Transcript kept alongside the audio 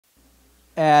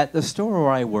At the store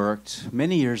where I worked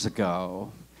many years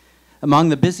ago, among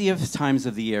the busiest times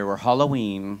of the year were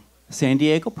Halloween, San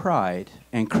Diego Pride,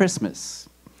 and Christmas.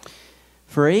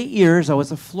 For 8 years, I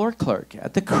was a floor clerk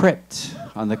at the Crypt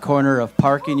on the corner of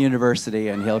Park and University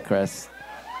and Hillcrest.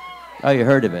 Oh, you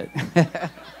heard of it.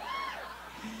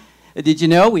 Did you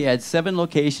know we had 7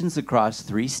 locations across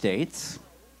 3 states,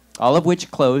 all of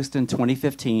which closed in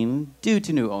 2015 due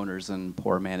to new owners and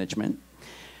poor management?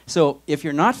 So if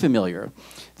you're not familiar,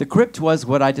 the Crypt was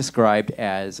what I described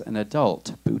as an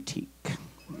adult boutique.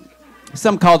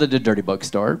 Some called it a dirty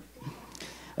bookstore.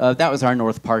 That was our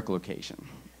North Park location.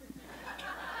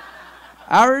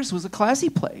 Ours was a classy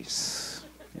place.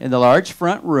 In the large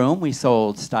front room, we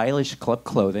sold stylish club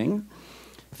clothing,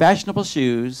 fashionable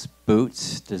shoes,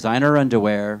 boots, designer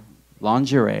underwear,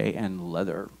 lingerie, and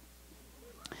leather.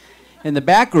 In the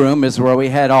back room is where we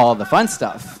had all the fun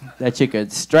stuff that you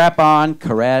could strap on,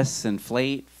 caress,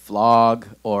 inflate, flog,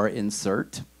 or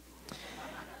insert.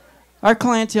 Our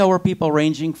clientele were people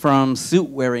ranging from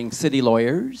suit-wearing city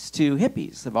lawyers to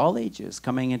hippies of all ages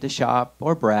coming in to shop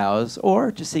or browse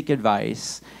or to seek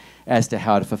advice as to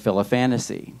how to fulfill a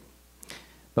fantasy.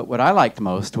 But what I liked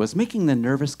most was making the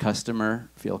nervous customer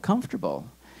feel comfortable.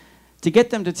 To get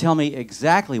them to tell me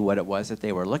exactly what it was that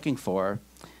they were looking for,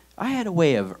 I had a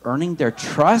way of earning their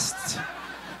trust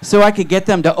so I could get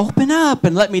them to open up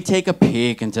and let me take a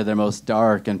peek into their most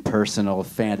dark and personal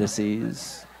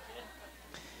fantasies.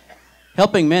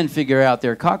 Helping men figure out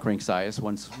their cock ring size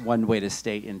was one way to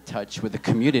stay in touch with the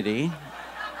community.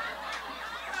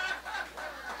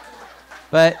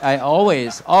 But I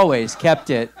always kept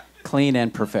it clean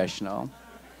and professional.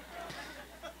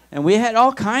 And we had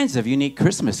all kinds of unique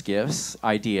Christmas gifts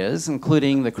ideas,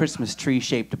 including the Christmas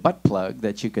tree-shaped butt plug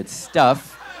that you could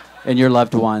stuff in your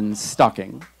loved one's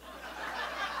stocking.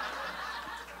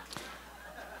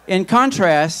 In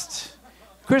contrast,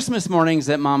 Christmas mornings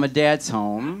at Mom and Dad's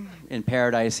home in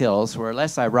Paradise Hills were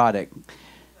less erotic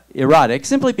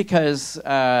simply because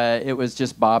it was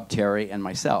just Bob, Terry, and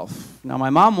myself. Now, my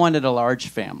mom wanted a large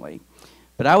family,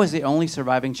 but I was the only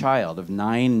surviving child of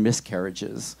 9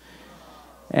 miscarriages.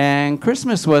 And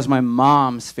Christmas was my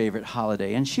mom's favorite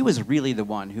holiday, and she was really the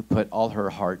one who put all her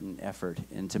heart and effort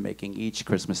into making each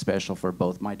Christmas special for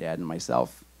both my dad and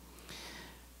myself.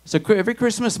 So every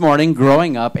Christmas morning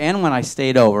growing up, and when I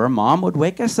stayed over, Mom would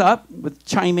wake us up with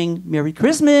chiming, "Merry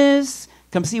Christmas!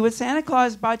 Come see what Santa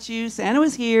Claus bought you. Santa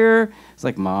was here." It's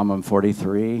like, "Mom, I'm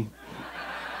 43.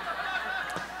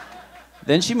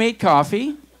 Then she made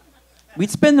coffee. We'd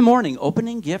spend the morning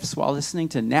opening gifts while listening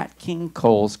to Nat King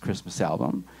Cole's Christmas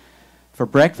album. For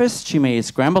breakfast, she made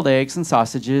scrambled eggs and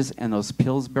sausages and those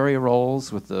Pillsbury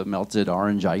rolls with the melted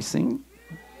orange icing.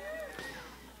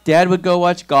 Dad would go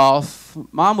watch golf.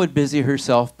 Mom would busy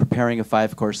herself preparing a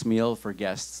 5-course meal for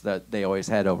guests that they always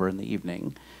had over in the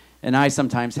evening. And I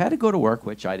sometimes had to go to work,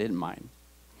 which I didn't mind.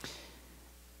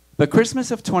 But Christmas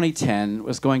of 2010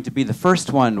 was going to be the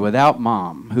first one without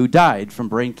Mom, who died from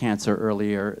brain cancer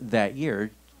earlier that year,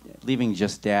 leaving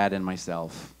just Dad and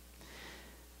myself.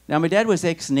 Now, my dad was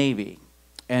ex-Navy,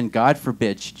 and God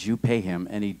forbid should you pay him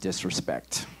any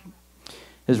disrespect.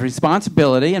 His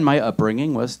responsibility in my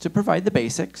upbringing was to provide the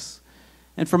basics,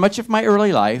 and for much of my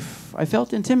early life, I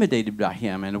felt intimidated by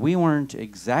him, and we weren't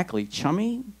exactly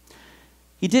chummy.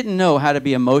 He didn't know how to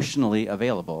be emotionally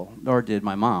available, nor did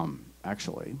my mom,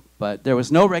 actually. But there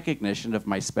was no recognition of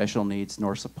my special needs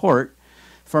nor support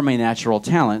for my natural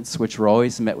talents, which were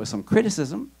always met with some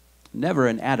criticism, never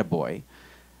an attaboy,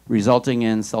 resulting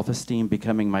in self-esteem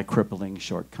becoming my crippling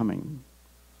shortcoming.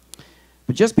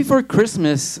 But just before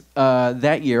Christmas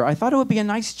that year, I thought it would be a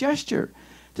nice gesture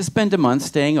to spend a month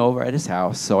staying over at his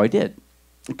house, so I did,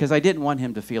 because I didn't want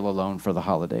him to feel alone for the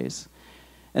holidays.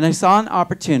 And I saw an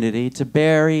opportunity to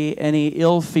bury any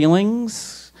ill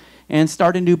feelings and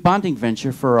start a new bonding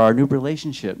venture for our new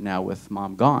relationship now with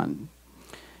Mom gone.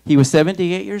 He was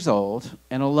 78 years old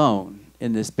and alone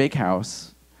in this big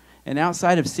house, and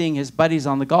outside of seeing his buddies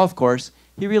on the golf course,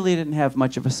 he really didn't have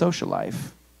much of a social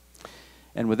life.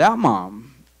 And without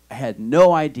Mom, I had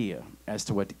no idea as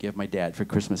to what to give my dad for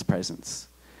Christmas presents.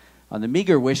 On the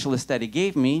meager wish list that he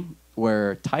gave me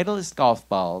were Titleist golf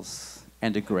balls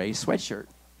and a gray sweatshirt.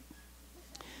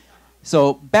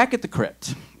 So back at the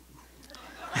crypt.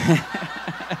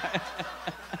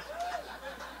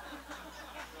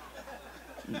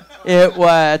 It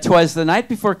was the night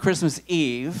before Christmas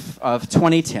Eve of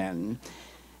 2010,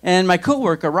 and my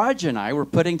coworker Raj and I were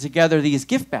putting together these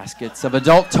gift baskets of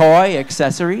adult toy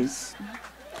accessories.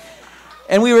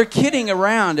 And we were kidding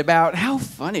around about how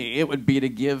funny it would be to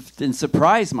give and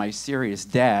surprise my serious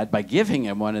dad by giving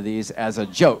him one of these as a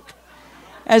joke.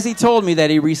 as he told me that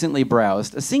he recently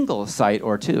browsed a single site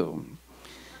or two.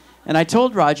 And I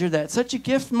told Roger that such a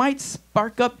gift might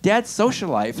spark up Dad's social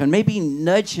life and maybe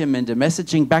nudge him into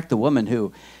messaging back the woman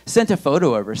who sent a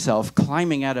photo of herself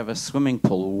climbing out of a swimming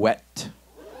pool wet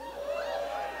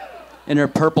in her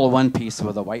purple one-piece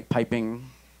with a white piping,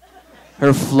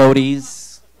 her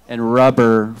floaties, and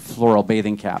rubber floral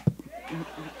bathing cap.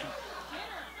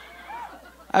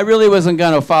 I really wasn't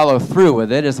going to follow through with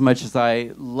it as much as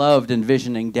I loved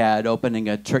envisioning Dad opening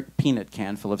a trick peanut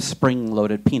can full of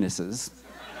spring-loaded penises.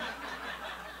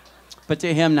 But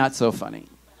to him, not so funny.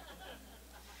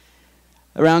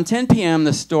 Around 10 p.m.,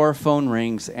 the store phone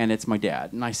rings, and it's my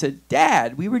dad. And I said,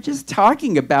 "Dad, we were just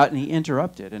talking about," and he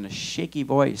interrupted in a shaky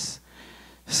voice.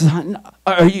 "Son,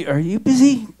 are you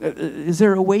busy? Is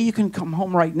there a way you can come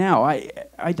home right now?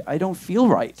 I don't feel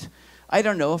right. I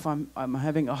don't know if I'm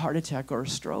having a heart attack or a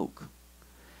stroke."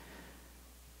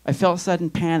 I felt sudden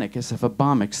panic as if a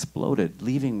bomb exploded,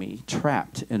 leaving me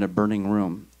trapped in a burning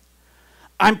room.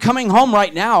 "I'm coming home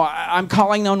right now. I'm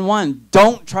calling 911.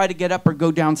 Don't try to get up or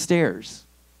go downstairs."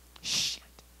 Shit.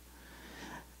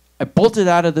 I bolted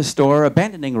out of the store,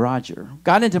 abandoning Roger,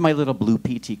 got into my little blue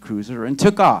PT Cruiser, and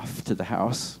took off to the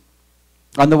house.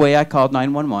 On the way, I called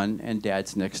 911 and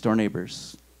Dad's next-door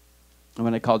neighbors. And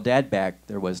when I called Dad back,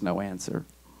 there was no answer.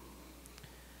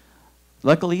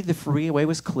 Luckily, the freeway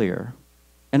was clear,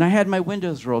 and I had my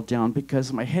windows rolled down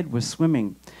because my head was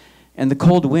swimming, and the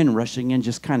cold wind rushing in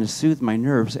just kind of soothed my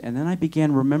nerves. And then I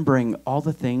began remembering all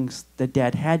the things that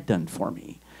Dad had done for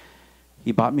me.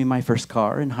 He bought me my first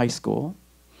car in high school.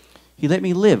 He let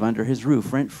me live under his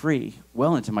roof rent-free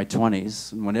well into my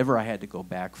 20s, and whenever I had to go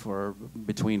back for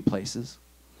between places,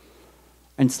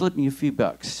 and slipped me a few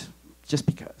bucks just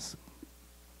because.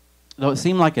 Though it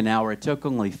seemed like an hour, it took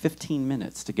only 15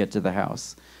 minutes to get to the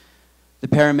house. The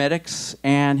paramedics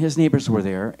and his neighbors were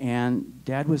there, and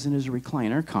Dad was in his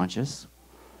recliner, conscious.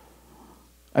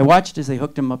 I watched as they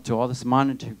hooked him up to all this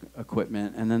monitoring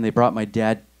equipment, and then they brought my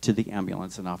dad to the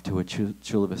ambulance and off to a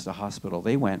Chula Vista hospital.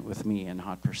 They went with me in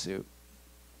hot pursuit.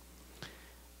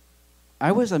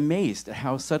 I was amazed at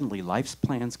how suddenly life's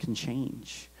plans can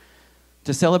change.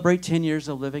 To celebrate 10 years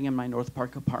of living in my North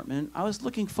Park apartment, I was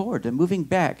looking forward to moving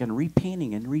back and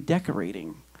repainting and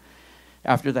redecorating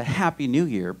after the Happy New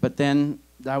Year. But then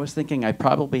I was thinking I'd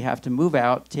probably have to move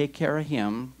out, take care of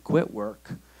him, quit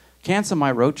work, cancel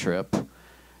my road trip,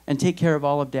 and take care of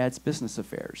all of Dad's business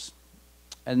affairs.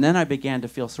 And then I began to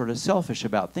feel sort of selfish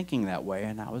about thinking that way,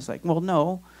 and I was like, well,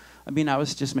 no. I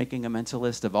was just making a mental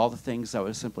list of all the things I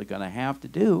was simply going to have to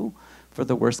do for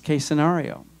the worst case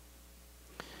scenario.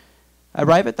 I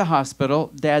arrive at the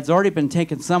hospital. Dad's already been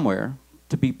taken somewhere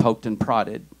to be poked and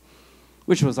prodded,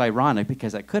 which was ironic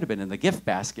because I could have been in the gift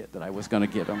basket that I was going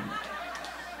to give him.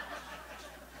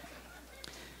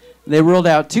 They ruled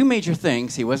out two major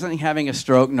things. He wasn't having a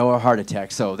stroke nor a heart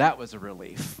attack, so that was a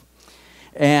relief.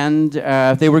 And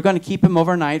they were going to keep him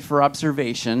overnight for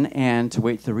observation and to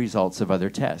wait the results of other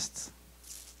tests.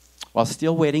 While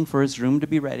still waiting for his room to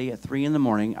be ready at 3 in the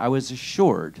morning, I was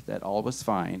assured that all was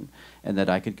fine and that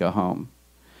I could go home.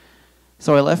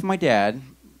 So I left my dad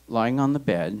lying on the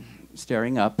bed,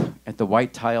 staring up at the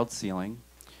white tiled ceiling,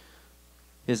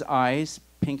 his eyes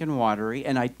pink and watery,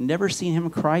 and I'd never seen him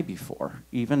cry before,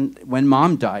 even when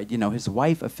Mom died, his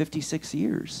wife of 56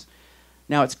 years.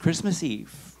 Now it's Christmas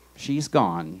Eve. She's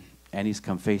gone, and he's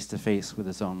come face to face with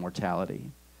his own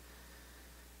mortality.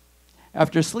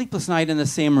 After a sleepless night in the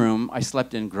same room I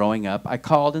slept in growing up, I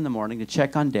called in the morning to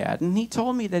check on Dad, and he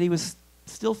told me that he was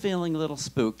still feeling a little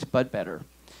spooked, but better.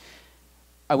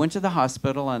 I went to the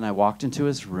hospital, and I walked into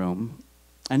his room,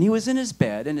 and he was in his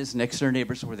bed, and his next-door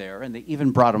neighbors were there, and they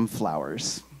even brought him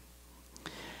flowers.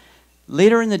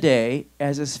 Later in the day,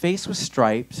 as his face was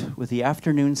striped with the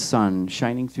afternoon sun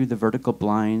shining through the vertical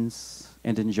blinds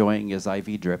and enjoying his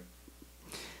IV drip,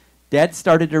 Dad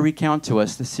started to recount to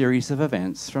us the series of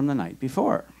events from the night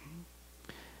before.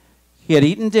 He had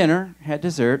eaten dinner, had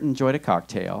dessert, enjoyed a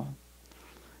cocktail.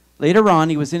 Later on,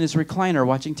 he was in his recliner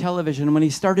watching television when he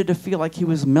started to feel like he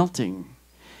was melting.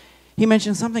 He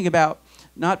mentioned something about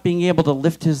not being able to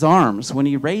lift his arms when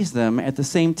he raised them, at the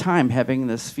same time having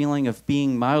this feeling of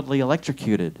being mildly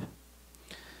electrocuted.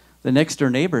 The next-door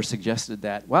neighbor suggested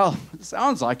that, well, it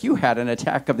sounds like you had an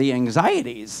attack of the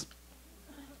anxieties.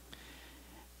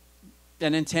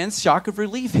 An intense shock of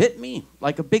relief hit me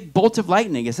like a big bolt of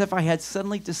lightning, as if I had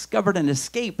suddenly discovered an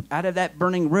escape out of that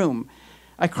burning room.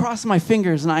 I crossed my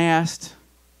fingers and I asked,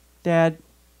 Dad,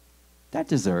 that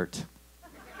dessert,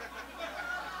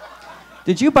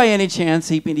 did you by any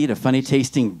chance eat a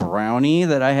funny-tasting brownie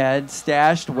that I had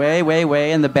stashed way, way,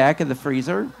 way in the back of the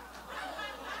freezer?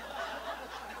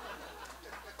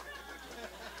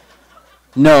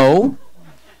 No.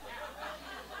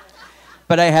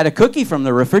 But I had a cookie from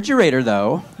the refrigerator,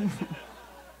 though.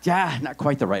 Yeah, not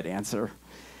quite the right answer.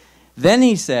 Then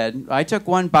he said, I took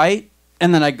one bite,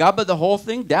 and then I gobbled the whole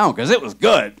thing down because it was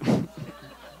good.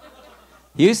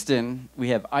 Houston, we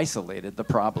have isolated the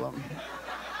problem.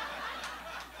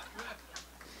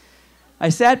 I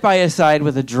sat by his side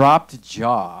with a dropped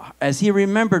jaw as he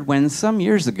remembered when some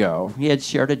years ago he had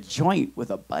shared a joint with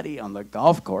a buddy on the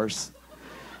golf course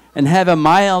and had a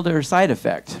milder side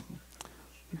effect.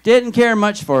 Didn't care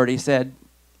much for it, he said.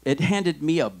 It handed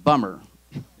me a bummer.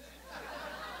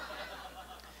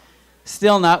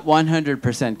 Still not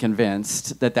 100%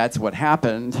 convinced that that's what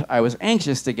happened, I was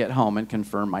anxious to get home and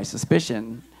confirm my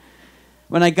suspicion.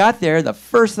 When I got there, the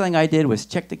first thing I did was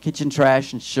check the kitchen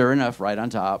trash, and sure enough, right on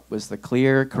top was the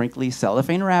clear, crinkly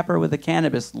cellophane wrapper with a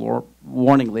cannabis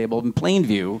warning label in plain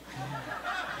view.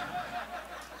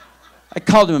 I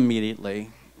called him immediately.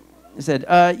 I said,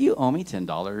 you owe me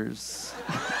 $10.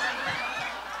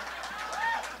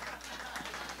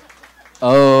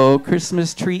 Oh,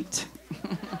 Christmas treat.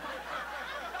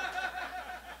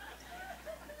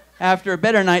 After a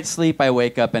better night's sleep, I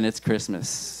wake up and it's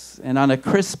Christmas. And on a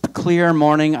crisp, clear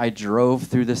morning, I drove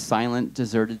through the silent,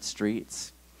 deserted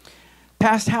streets.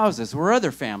 Past houses where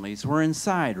other families were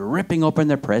inside, ripping open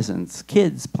their presents,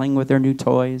 kids playing with their new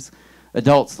toys,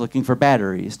 adults looking for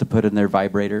batteries to put in their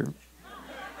vibrator.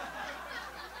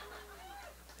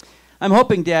 I'm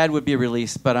hoping Dad would be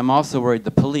released, but I'm also worried the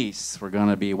police were going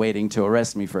to be waiting to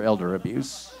arrest me for elder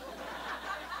abuse.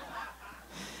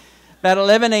 About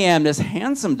 11 a.m., this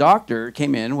handsome doctor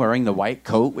came in wearing the white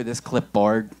coat with his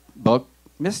clipboard book.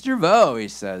 Mr. Vaux, he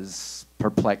says,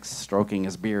 perplexed, stroking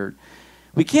his beard.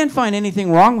 We can't find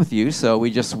anything wrong with you, so we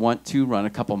just want to run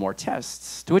a couple more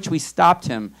tests. To which we stopped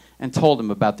him and told him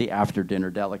about the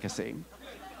after-dinner delicacy.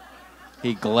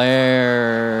 He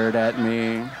glared at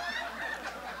me,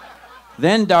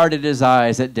 then darted his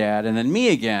eyes at Dad, and then me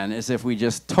again, as if we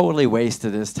just totally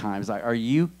wasted his time. He's like, are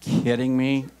you kidding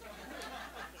me?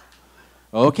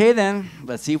 Okay then,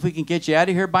 let's see if we can get you out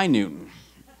of here by noon.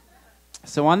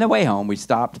 So on the way home, we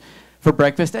stopped for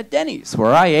breakfast at Denny's,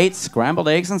 where I ate scrambled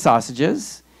eggs and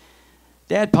sausages.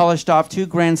 Dad polished off 2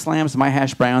 Grand Slams of my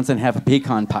hash browns and half a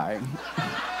pecan pie.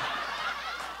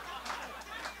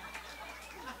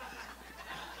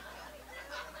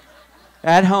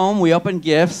 At home, we opened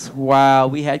gifts while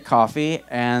we had coffee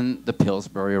and the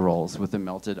Pillsbury rolls with the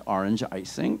melted orange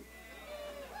icing.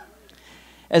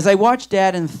 As I watched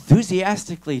Dad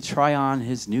enthusiastically try on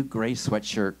his new gray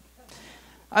sweatshirt,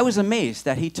 I was amazed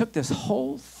that he took this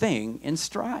whole thing in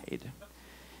stride.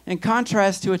 In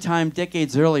contrast to a time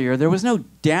decades earlier, there was no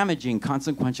damaging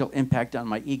consequential impact on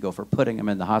my ego for putting him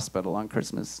in the hospital on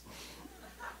Christmas.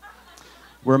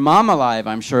 Were Mom alive,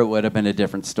 I'm sure it would have been a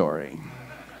different story.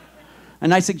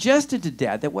 And I suggested to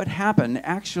Dad that what happened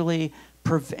actually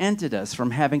prevented us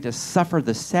from having to suffer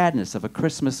the sadness of a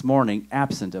Christmas morning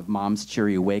absent of Mom's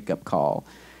cheery wake-up call.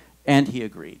 And he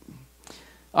agreed.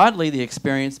 Oddly, the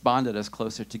experience bonded us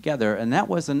closer together, and that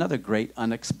was another great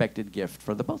unexpected gift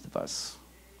for the both of us.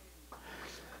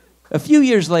 A few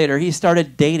years later, he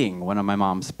started dating one of my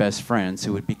mom's best friends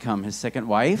who would become his second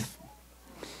wife.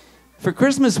 For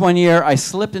Christmas one year, I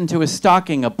slipped into his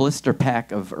stocking a blister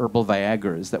pack of herbal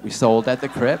Viagras that we sold at the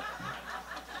crypt.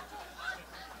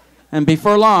 And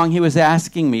before long, he was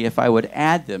asking me if I would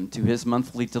add them to his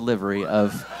monthly delivery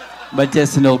of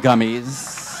medicinal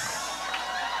gummies.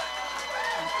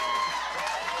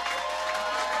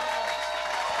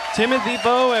 Timothy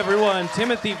Vaux, everyone.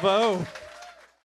 Timothy Vaux.